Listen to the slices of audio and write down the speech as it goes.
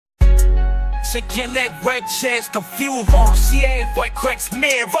shaking that red chest, the fuel on CA, white cracks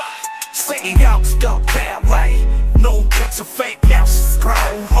mirror. Saying out stuck that way. No cuts of fake mouse, grow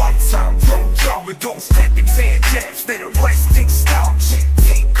hard time, don't draw it, don't step into it, jabs, they're resting style. Shit,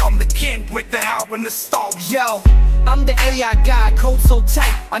 come again with the hour and the stall. Yo, I'm the AI guy, code so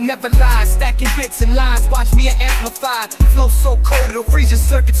tight, I never lie. Stacking bits and lines, watch me amplify. Flow so cold, it'll freeze your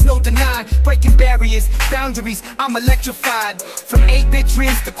circuits, no denying. Breaking barriers, boundaries, I'm electrified. From 8-bit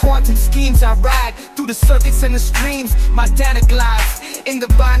dreams to quantum schemes, I ride through the circuits and the streams. My data glides in the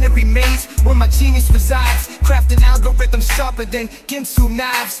binary maze where my genius resides. Crafting algorithms sharper than Ginsu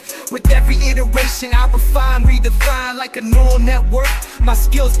knives. With every iteration I refine, redefine like a neural network. My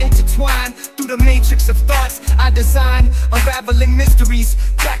skills intertwine through the matrix of thoughts I design, unraveling mysteries,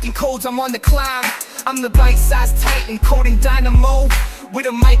 cracking codes, I'm on the climb. I'm the bite-sized titan, coding dynamo. With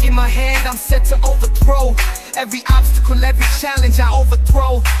a mic in my hand, I'm set to overthrow every obstacle, every challenge I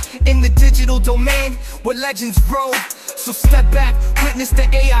overthrow. In the digital domain, where legends grow. So step back, witness the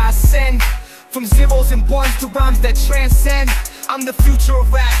AI ascend. From zeros and ones to rhymes that transcend. I'm the future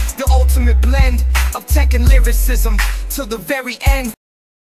of rap, the ultimate blend of tech and lyricism till the very end.